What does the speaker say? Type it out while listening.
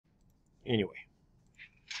Anyway.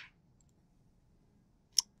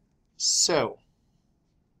 So,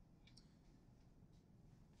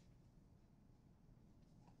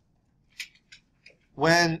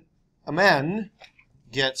 when a man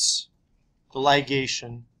gets the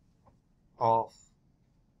ligation of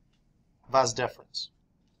vas deferens,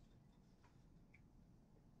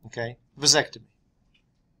 okay, vasectomy,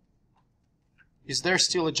 is there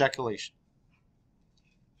still ejaculation?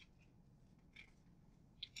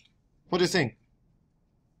 What do you think?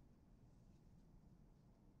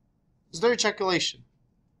 Is there ejaculation?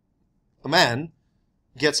 A man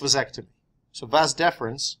gets vasectomy. So vas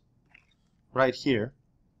deferens, right here,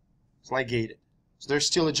 is ligated. Is there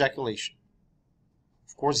still ejaculation?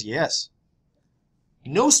 Of course, yes.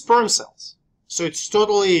 No sperm cells. So it's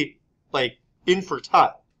totally, like,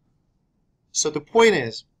 infertile. So the point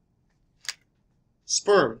is,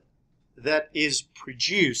 sperm that is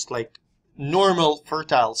produced, like normal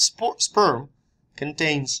fertile sperm,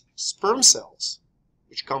 contains sperm cells,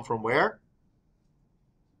 which come from where?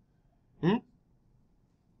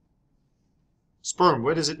 Sperm,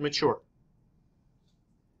 where does it mature?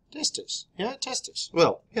 Testis. Yeah, testis.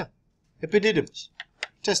 Well, yeah. Epididymis.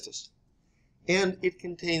 Testis. And it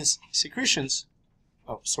contains secretions.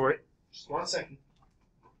 Oh, sorry. Just 1 second.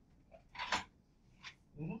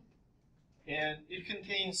 And it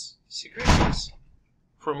contains secretions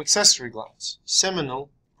from accessory glands.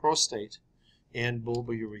 Seminal, prostate, and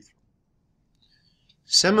bulbourethra.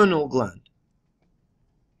 Seminal gland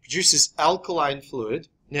produces alkaline fluid.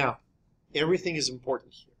 Now, everything is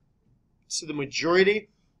important here. So the majority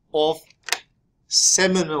of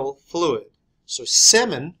seminal fluid, so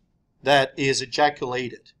semen that is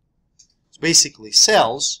ejaculated, it's basically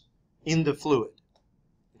cells in the fluid.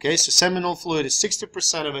 Okay, so seminal fluid is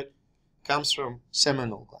 60% of it comes from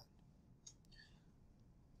seminal gland.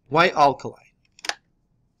 Why alkaline?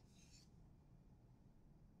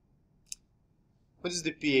 What is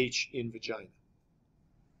the pH in vagina?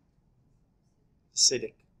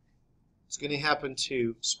 Acidic. It's going to happen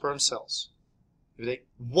to sperm cells.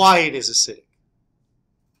 Why it is acidic?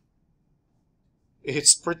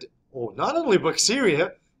 It's not only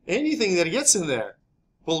bacteria, anything that gets in there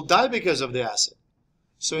will die because of the acid.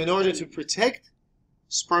 So in order to protect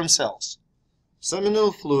sperm cells,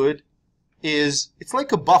 seminal fluid it's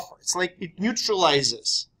like a buffer. It's like it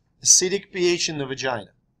neutralizes acidic pH in the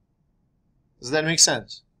vagina. Does that make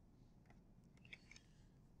sense?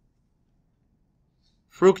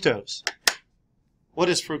 Fructose. What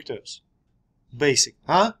is fructose? Basic,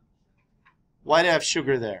 huh? Why do I have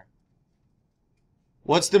sugar there?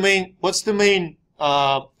 What's the main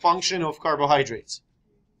function of carbohydrates?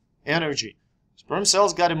 Energy. Sperm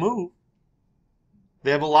cells got to move.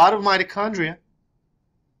 They have a lot of mitochondria.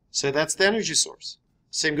 So that's the energy source.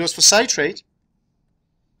 Same goes for citrate.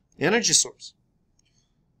 Energy source.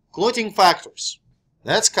 Clotting factors.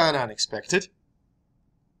 That's kind of unexpected.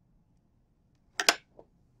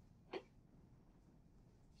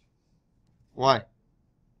 Why?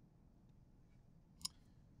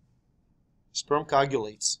 Sperm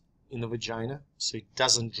coagulates in the vagina, so it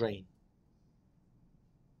doesn't drain.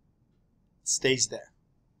 It stays there.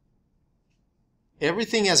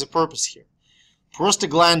 Everything has a purpose here.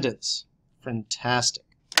 Prostaglandins. Fantastic.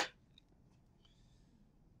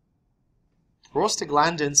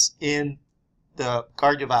 Prostaglandins in the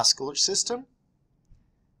cardiovascular system,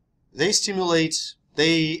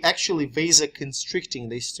 they actually vasoconstricting,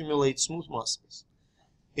 they stimulate smooth muscles.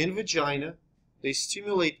 In vagina, they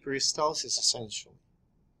stimulate peristalsis essentially.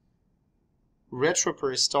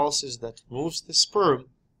 Retroperistalsis that moves the sperm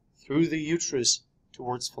through the uterus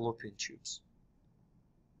towards fallopian tubes.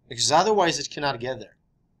 Because otherwise it cannot get there.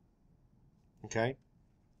 Okay?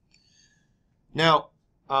 Now,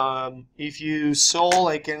 if you saw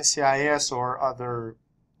like NCIS or other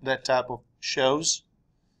that type of shows,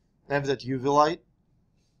 they have that UV light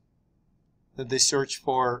that they search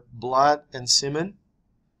for blood and semen.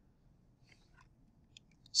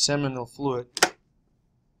 Seminal fluid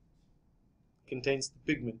contains the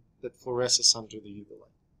pigment that fluoresces under the UV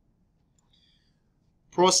light.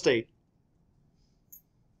 Prostate.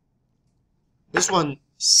 This one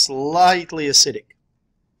slightly acidic,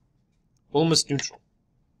 almost neutral.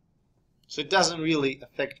 So it doesn't really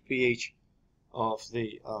affect pH of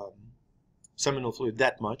the seminal fluid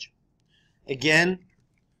that much. Again,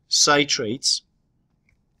 citrates.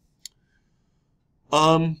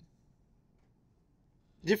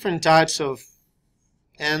 Different types of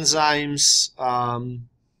enzymes,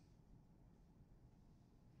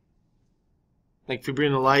 like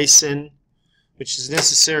fibrinolysin, which is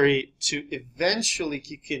necessary to eventually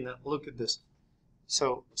kick in. Look at this.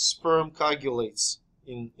 So sperm coagulates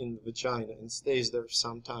in the vagina and stays there for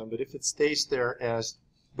some time. But if it stays there as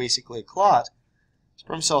basically a clot,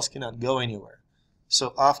 sperm cells cannot go anywhere.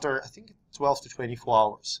 So after, I think, 12 to 24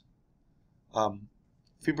 hours,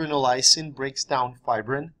 fibrinolysin breaks down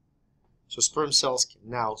fibrin, so sperm cells can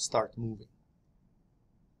now start moving.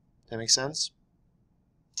 That makes sense?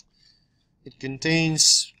 It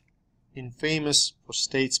contains infamous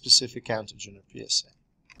prostate-specific antigen, or PSA.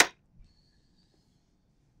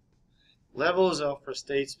 Levels of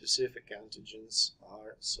prostate-specific antigens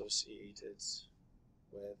are associated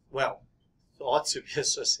with, well, thought to be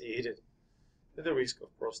associated with the risk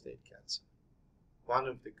of prostate cancer. One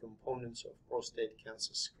of the components of prostate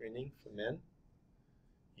cancer screening for men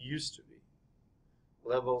used to be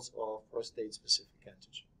levels of prostate-specific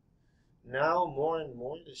antigen. Now, more and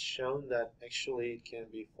more it is shown that actually it can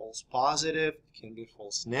be false positive, it can be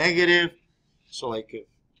false negative. So like if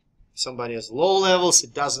somebody has low levels,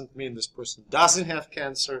 it doesn't mean this person doesn't have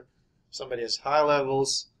cancer. If somebody has high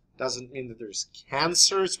levels, doesn't mean that there's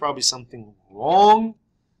cancer. It's probably something wrong,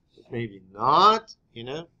 but maybe not, you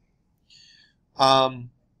know.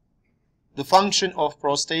 The function of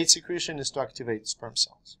prostate secretion is to activate sperm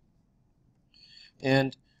cells.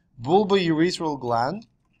 And bulbourethral gland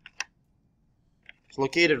is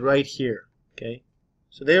located right here, okay?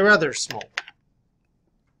 So they're rather small.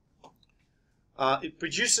 It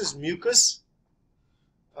produces mucus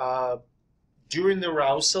during the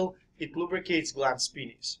arousal. It lubricates glans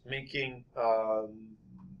penis, making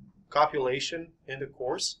copulation in the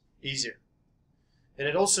course easier. And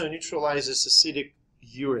it also neutralizes acidic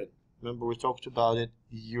urine. Remember we talked about it.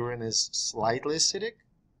 Urine is slightly acidic,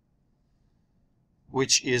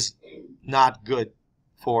 which is not good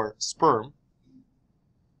for sperm.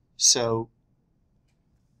 So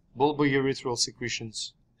bulbourethral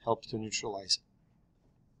secretions help to neutralize it.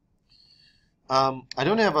 I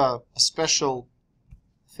don't have a special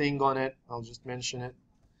thing on it. I'll just mention it.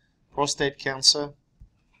 Prostate cancer.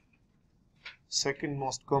 Second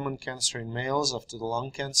most common cancer in males after the lung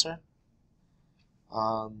cancer.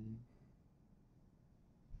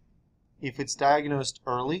 If it's diagnosed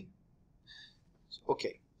early.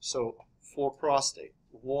 Okay, so for prostate,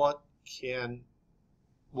 what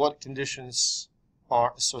conditions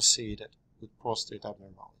are associated with prostate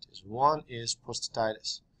abnormalities? One is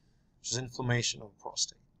prostatitis, which is inflammation of the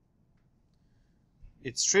prostate.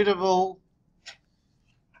 It's treatable,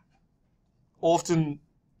 often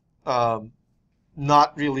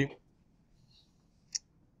not really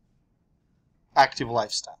active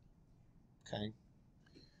lifestyle. Okay,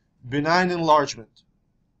 benign enlargement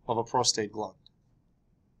of a prostate gland.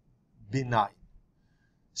 Benign.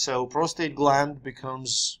 So prostate gland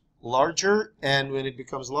becomes larger, and when it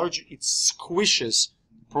becomes larger, it squishes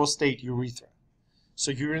prostate urethra.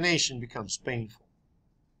 So urination becomes painful.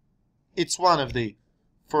 It's one of the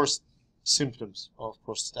first symptoms of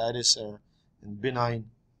prostatitis and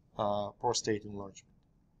benign prostate enlargement.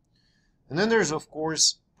 And then there's, of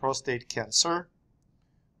course, prostate cancer.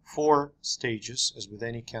 4 stages, as with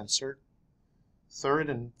any cancer. 3rd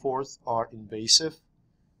and 4th are invasive.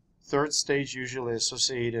 3rd stage usually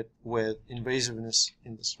associated with invasiveness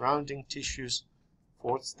in the surrounding tissues.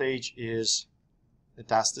 4th stage is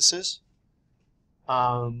metastasis.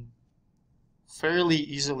 Fairly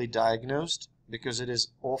easily diagnosed because it is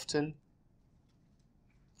often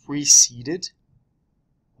preceded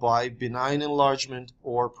by benign enlargement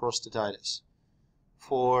or prostatitis.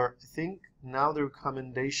 For, I think, now the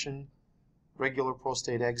recommendation, regular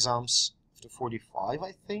prostate exams after 45,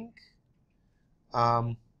 I think.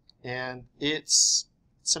 And it's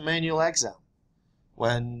a manual exam.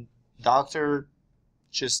 When doctor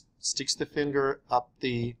just sticks the finger up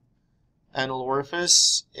the anal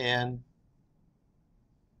orifice and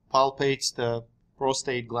palpates the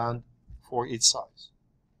prostate gland for its size.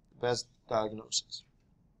 Best diagnosis.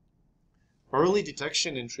 Early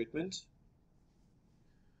detection and treatment.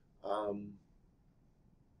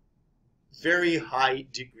 Very high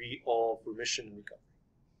degree of remission and recovery.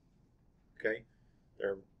 Okay,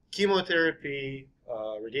 there are chemotherapy,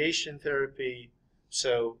 radiation therapy.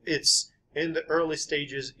 So it's in the early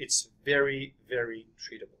stages. It's very, very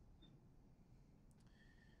treatable.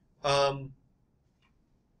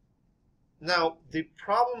 Now, the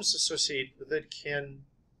problems associated with it can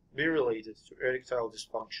be related to erectile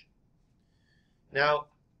dysfunction. Now,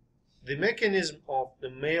 the mechanism of the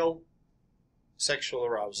male sexual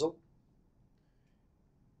arousal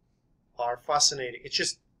are fascinating.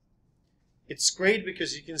 It's great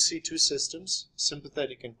because you can see 2 systems,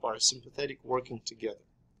 sympathetic and parasympathetic, working together.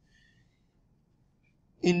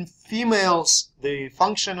 In females, the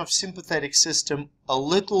function of sympathetic system a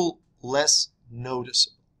little less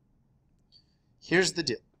noticeable. here's the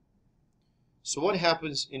deal. So what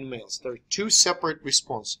happens in males? There are two separate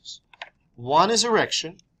responses. One is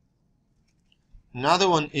erection, another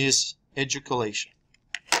one is ejaculation.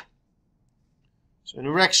 So in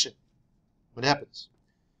erection, what happens?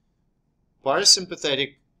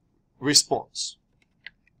 Parasympathetic response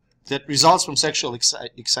that results from sexual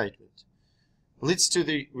excitement leads to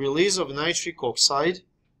the release of nitric oxide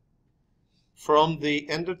from the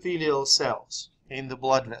endothelial cells in the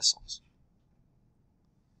blood vessels.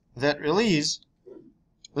 That release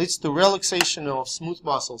leads to relaxation of smooth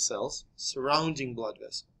muscle cells surrounding blood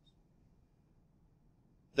vessels.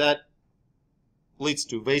 That leads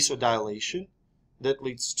to vasodilation. That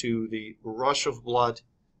leads to the rush of blood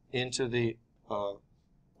into the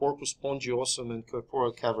corpus spongiosum and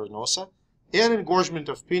corpora cavernosa, and engorgement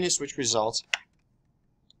of penis, which results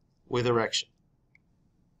with erection.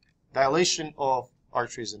 Dilation of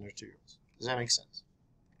arteries and arterioles. Does that make sense?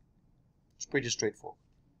 It's pretty straightforward.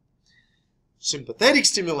 Sympathetic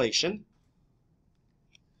stimulation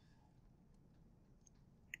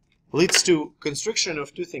leads to constriction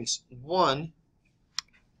of two things. One,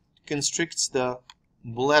 constricts the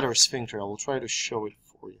bladder sphincter. I will try to show it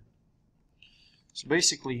for you. So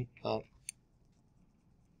basically,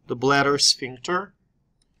 the bladder sphincter.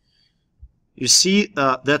 You see,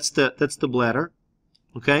 that's the bladder,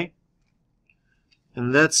 okay,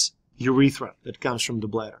 and that's urethra that comes from the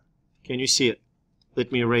bladder. Can you see it?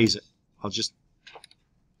 Let me erase it.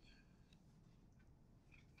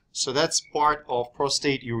 So that's part of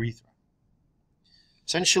prostate urethra.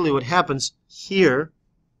 Essentially, what happens here,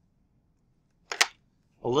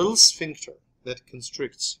 a little sphincter that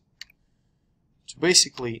constricts to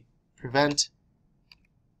basically prevent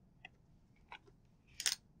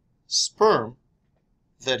sperm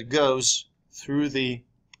that goes through the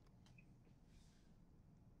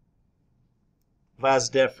vas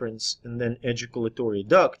deferens and then ejaculatory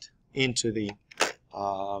duct into the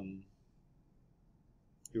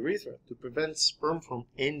urethra, to prevent sperm from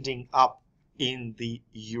ending up in the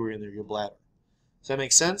urinary bladder. Does that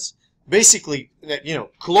make sense? Basically, that,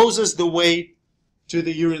 closes the way to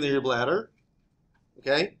the urinary bladder,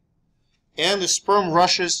 okay, and the sperm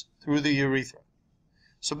rushes through the urethra.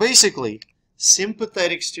 So basically,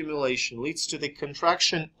 sympathetic stimulation leads to the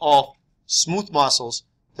contraction of smooth muscles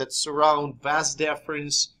that surround vas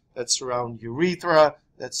deferens, that surround urethra,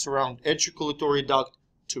 that surround ejaculatory duct,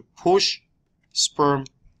 to push sperm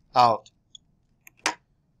out.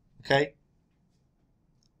 Okay?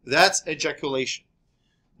 That's ejaculation.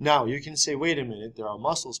 Now, you can say, wait a minute, there are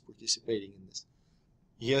muscles participating in this.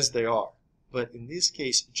 Yes, they are. But in this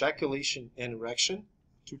case, ejaculation and erection,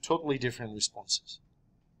 two totally different responses.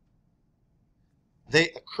 They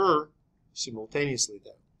occur simultaneously,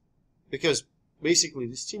 though, because basically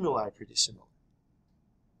the stimuli are pretty similar.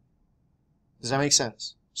 Does that make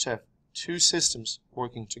sense? So I have two systems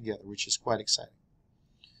working together, which is quite exciting.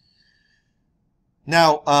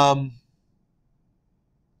 Now,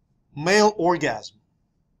 male orgasm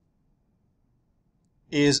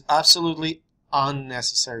is absolutely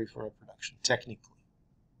unnecessary for reproduction, technically.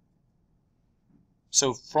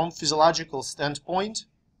 So from physiological standpoint,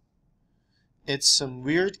 it's some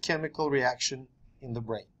weird chemical reaction in the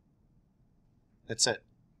brain. That's it.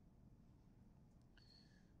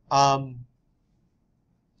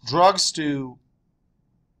 Drugs to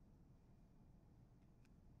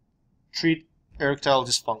treat erectile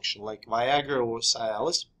dysfunction, like Viagra or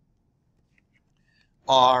Cialis,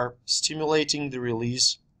 are stimulating the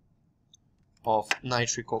release of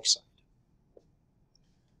nitric oxide.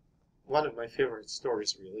 One of my favorite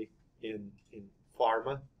stories, really, in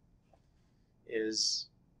pharma is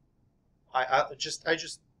I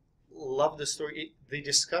just love the story. The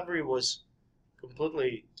discovery was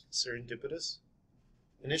completely serendipitous.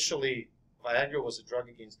 Initially, Viagra was a drug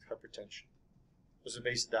against hypertension. It was a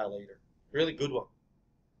vasodilator. Really good one.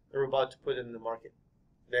 They were about to put it in the market.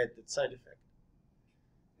 They had that side effect.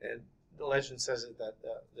 And the legend says that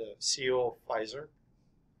the CEO of Pfizer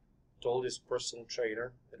told his personal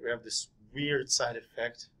trainer that we have this weird side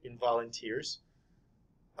effect in volunteers.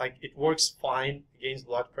 Like, it works fine against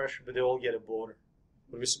blood pressure, but they all get a boner.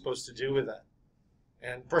 What are we supposed to do with that?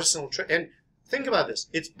 And and think about this.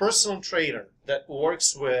 It's personal trainer that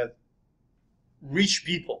works with rich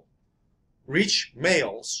people, rich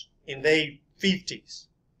males in their 50s.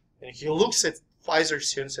 And he looks at Pfizer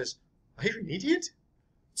CEO and says, are you an idiot?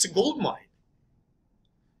 It's a gold mine.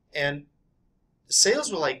 And the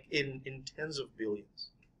sales were like in tens of billions.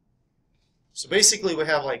 So basically we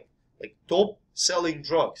have like top selling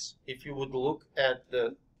drugs. If you would look at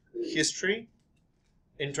the history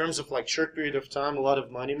in terms of like short period of time, a lot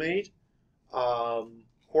of money made,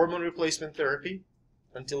 hormone replacement therapy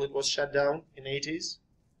until it was shut down in 80s.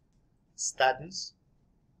 Statins.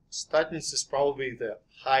 Statins is probably the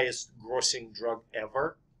highest grossing drug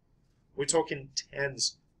ever. We're talking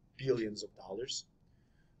tens of billions of dollars.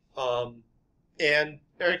 And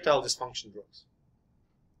erectile dysfunction drugs,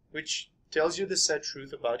 which tells you the sad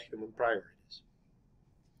truth about human priorities.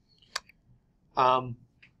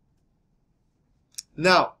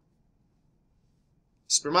 Now,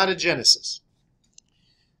 spermatogenesis.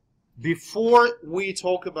 Before we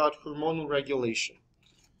talk about hormonal regulation,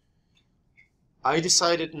 I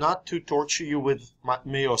decided not to torture you with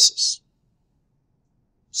meiosis.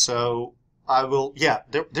 So I will,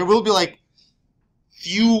 there will be like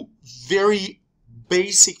few very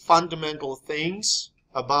basic fundamental things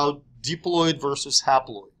about diploid versus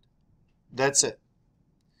haploid. That's it.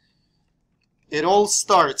 It all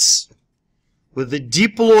starts with the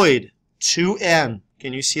diploid 2N.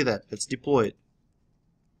 Can you see that? That's diploid.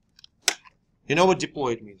 You know what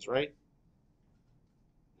diploid means, right?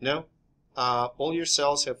 No? All your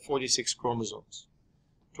cells have 46 chromosomes.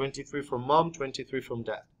 23 from mom, 23 from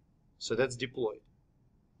dad. So that's diploid.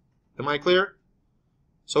 Am I clear?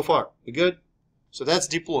 So far, we good? So that's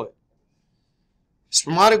diploid.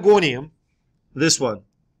 Spermatogonium, this one,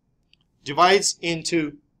 divides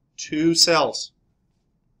into two cells.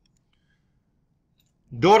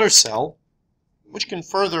 Daughter cell, which can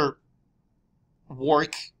further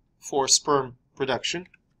work for sperm production,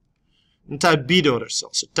 and type B daughter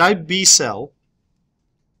cell. So type B cell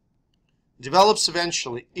develops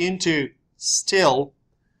eventually into still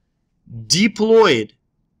diploid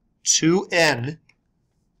 2N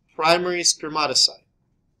primary spermatocyte.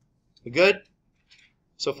 We good?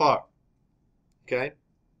 So far. Okay?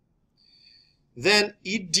 Then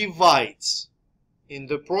it divides in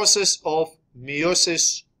the process of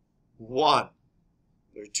meiosis 1.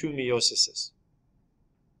 There are two meiosises.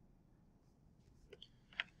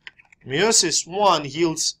 Meiosis 1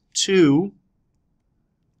 yields two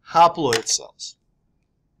haploid cells.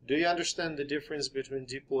 Do you understand the difference between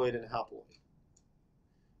diploid and haploid?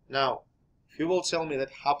 Now, if you will tell me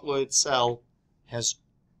that haploid cell has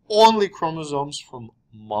only chromosomes from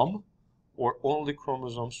mom or only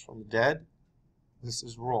chromosomes from dad, this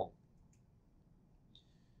is wrong.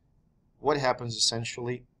 What happens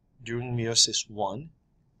essentially during meiosis 1?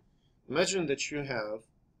 Imagine that you have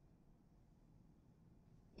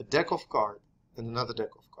a deck of cards and another deck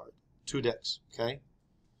of cards. Two decks, okay?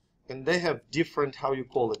 And they have different, how you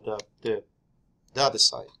call it, the other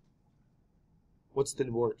side. What's the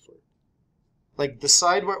word for it? Like the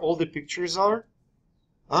side where all the pictures are?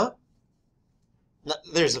 Huh? Now,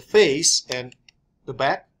 there's a face and the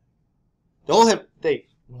back. They all have,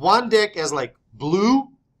 one deck has like blue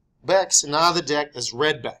backs, another deck has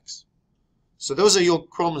red backs. So those are your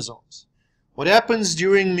chromosomes. What happens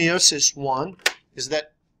during meiosis 1 is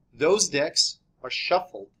that those decks are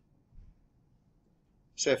shuffled.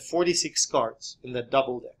 So you have 46 cards in that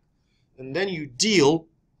double deck. And then you deal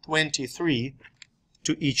 23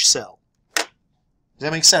 to each cell. Does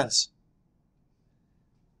that make sense?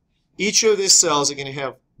 Each of these cells are going to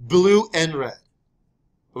have blue and red.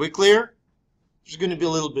 Are we clear? There's going to be a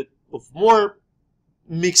little bit of more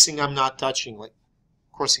mixing I'm not touching, like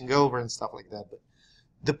crossing over and stuff like that. But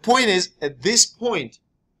the point is, at this point,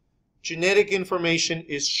 genetic information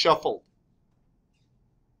is shuffled.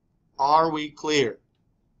 Are we clear?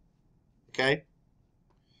 Okay?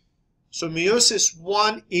 So meiosis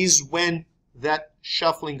 1 is when that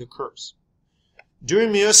shuffling occurs.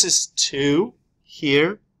 During meiosis 2,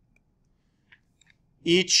 here,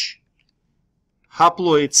 each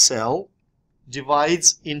haploid cell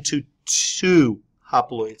divides into two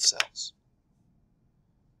haploid cells.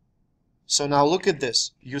 So now look at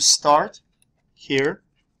this. You start here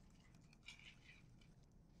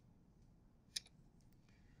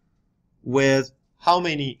with how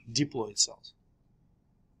many diploid cells?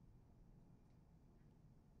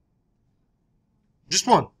 Just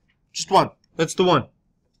one. Just one. That's the one.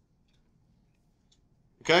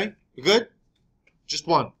 Okay? You good? Just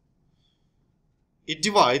one. It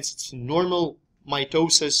divides. It's normal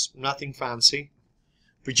mitosis, nothing fancy.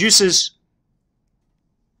 Produces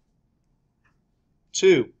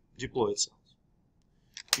two diploid cells.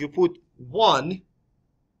 You put one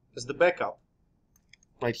as the backup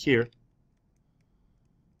right here.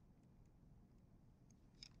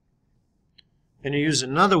 And you use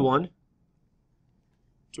another one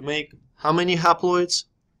to make how many haploids?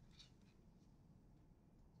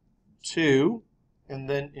 2. And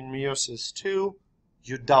then in meiosis 2,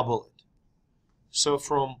 you double it. So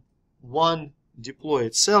from one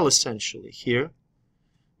diploid cell, essentially, here,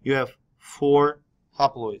 you have 4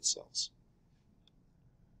 haploid cells.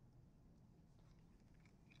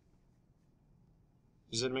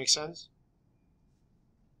 Does that make sense?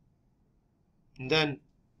 And then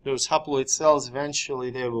those haploid cells,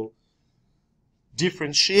 eventually they will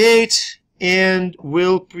differentiate and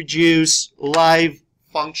will produce live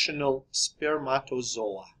functional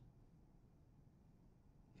spermatozoa.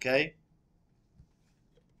 Okay?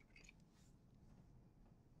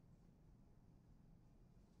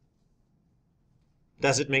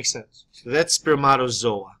 Does it make sense? So that's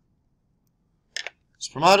spermatozoa.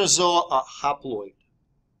 Spermatozoa are haploid.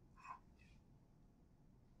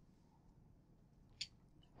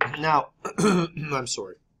 Now, I'm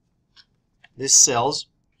sorry. These cells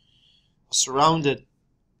are surrounded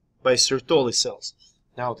by Sertoli cells.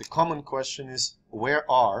 Now, the common question is, where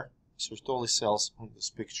are Sertoli cells on this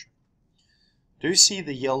picture? Do you see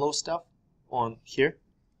the yellow stuff on here?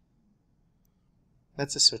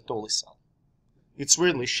 That's a Sertoli cell. It's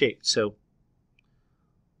weirdly shaped, so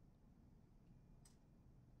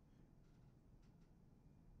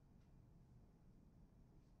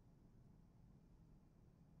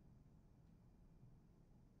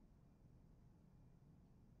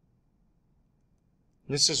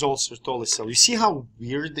this is all Sertoli cell. You see how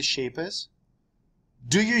weird the shape is?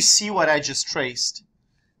 Do you see what I just traced?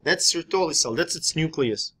 That's Sertoli cell. That's its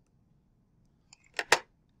nucleus.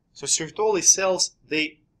 So Sertoli cells,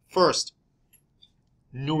 they first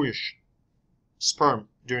nourish sperm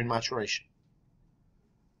during maturation.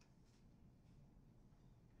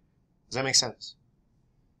 Does that make sense?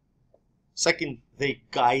 Second, they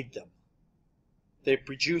guide them. They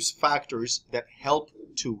produce factors that help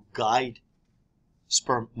to guide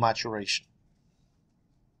sperm maturation.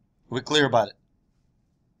 Are we clear about it?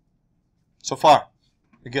 So far,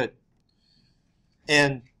 we're good.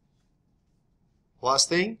 And last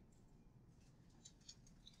thing,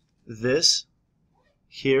 this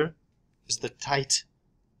here is the tight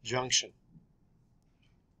junction.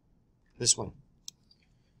 This one.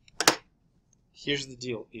 Here's the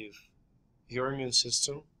deal. If your immune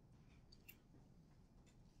system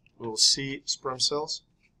will see sperm cells,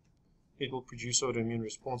 it will produce autoimmune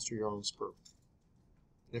response to your own sperm.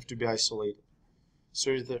 They have to be isolated.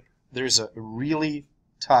 So there's a really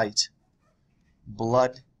tight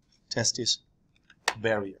blood-testis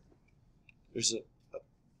barrier. There's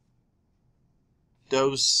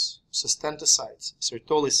those sustenticides,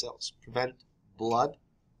 Sertoli cells, prevent blood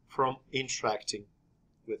from interacting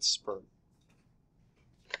with sperm.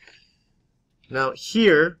 Now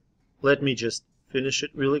here, let me just finish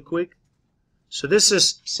it really quick. So this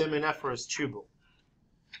is seminiferous tubule.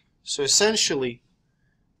 So essentially,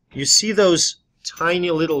 you see those tiny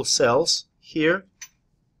little cells here?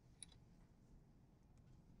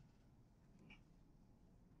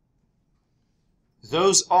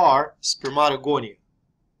 Those are spermatogonia.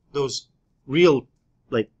 Those real,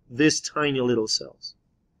 like this tiny little cells.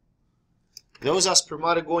 Those are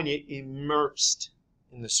spermatogonia immersed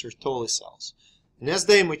in the Sertoli cells. And as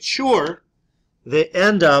they mature, they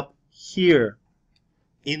end up here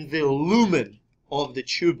in the lumen of the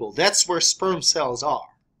tubule. That's where sperm cells are.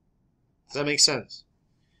 Does that make sense?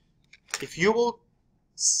 If you will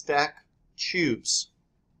stack tubes,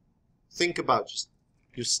 think about just,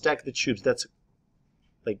 you stack the tubes, that's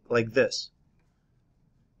like this.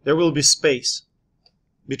 There will be space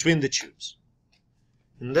between the tubes.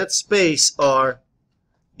 And that space are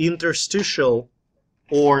interstitial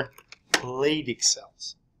or Leydig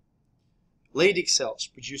cells. Leydig cells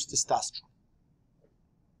produce testosterone,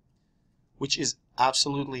 which is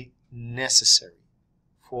absolutely necessary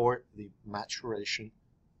for the maturation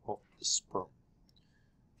of the sperm.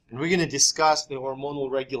 And we're going to discuss the hormonal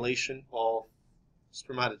regulation of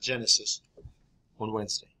spermatogenesis on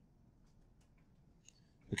Wednesday.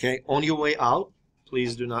 Okay, on your way out,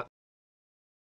 please do not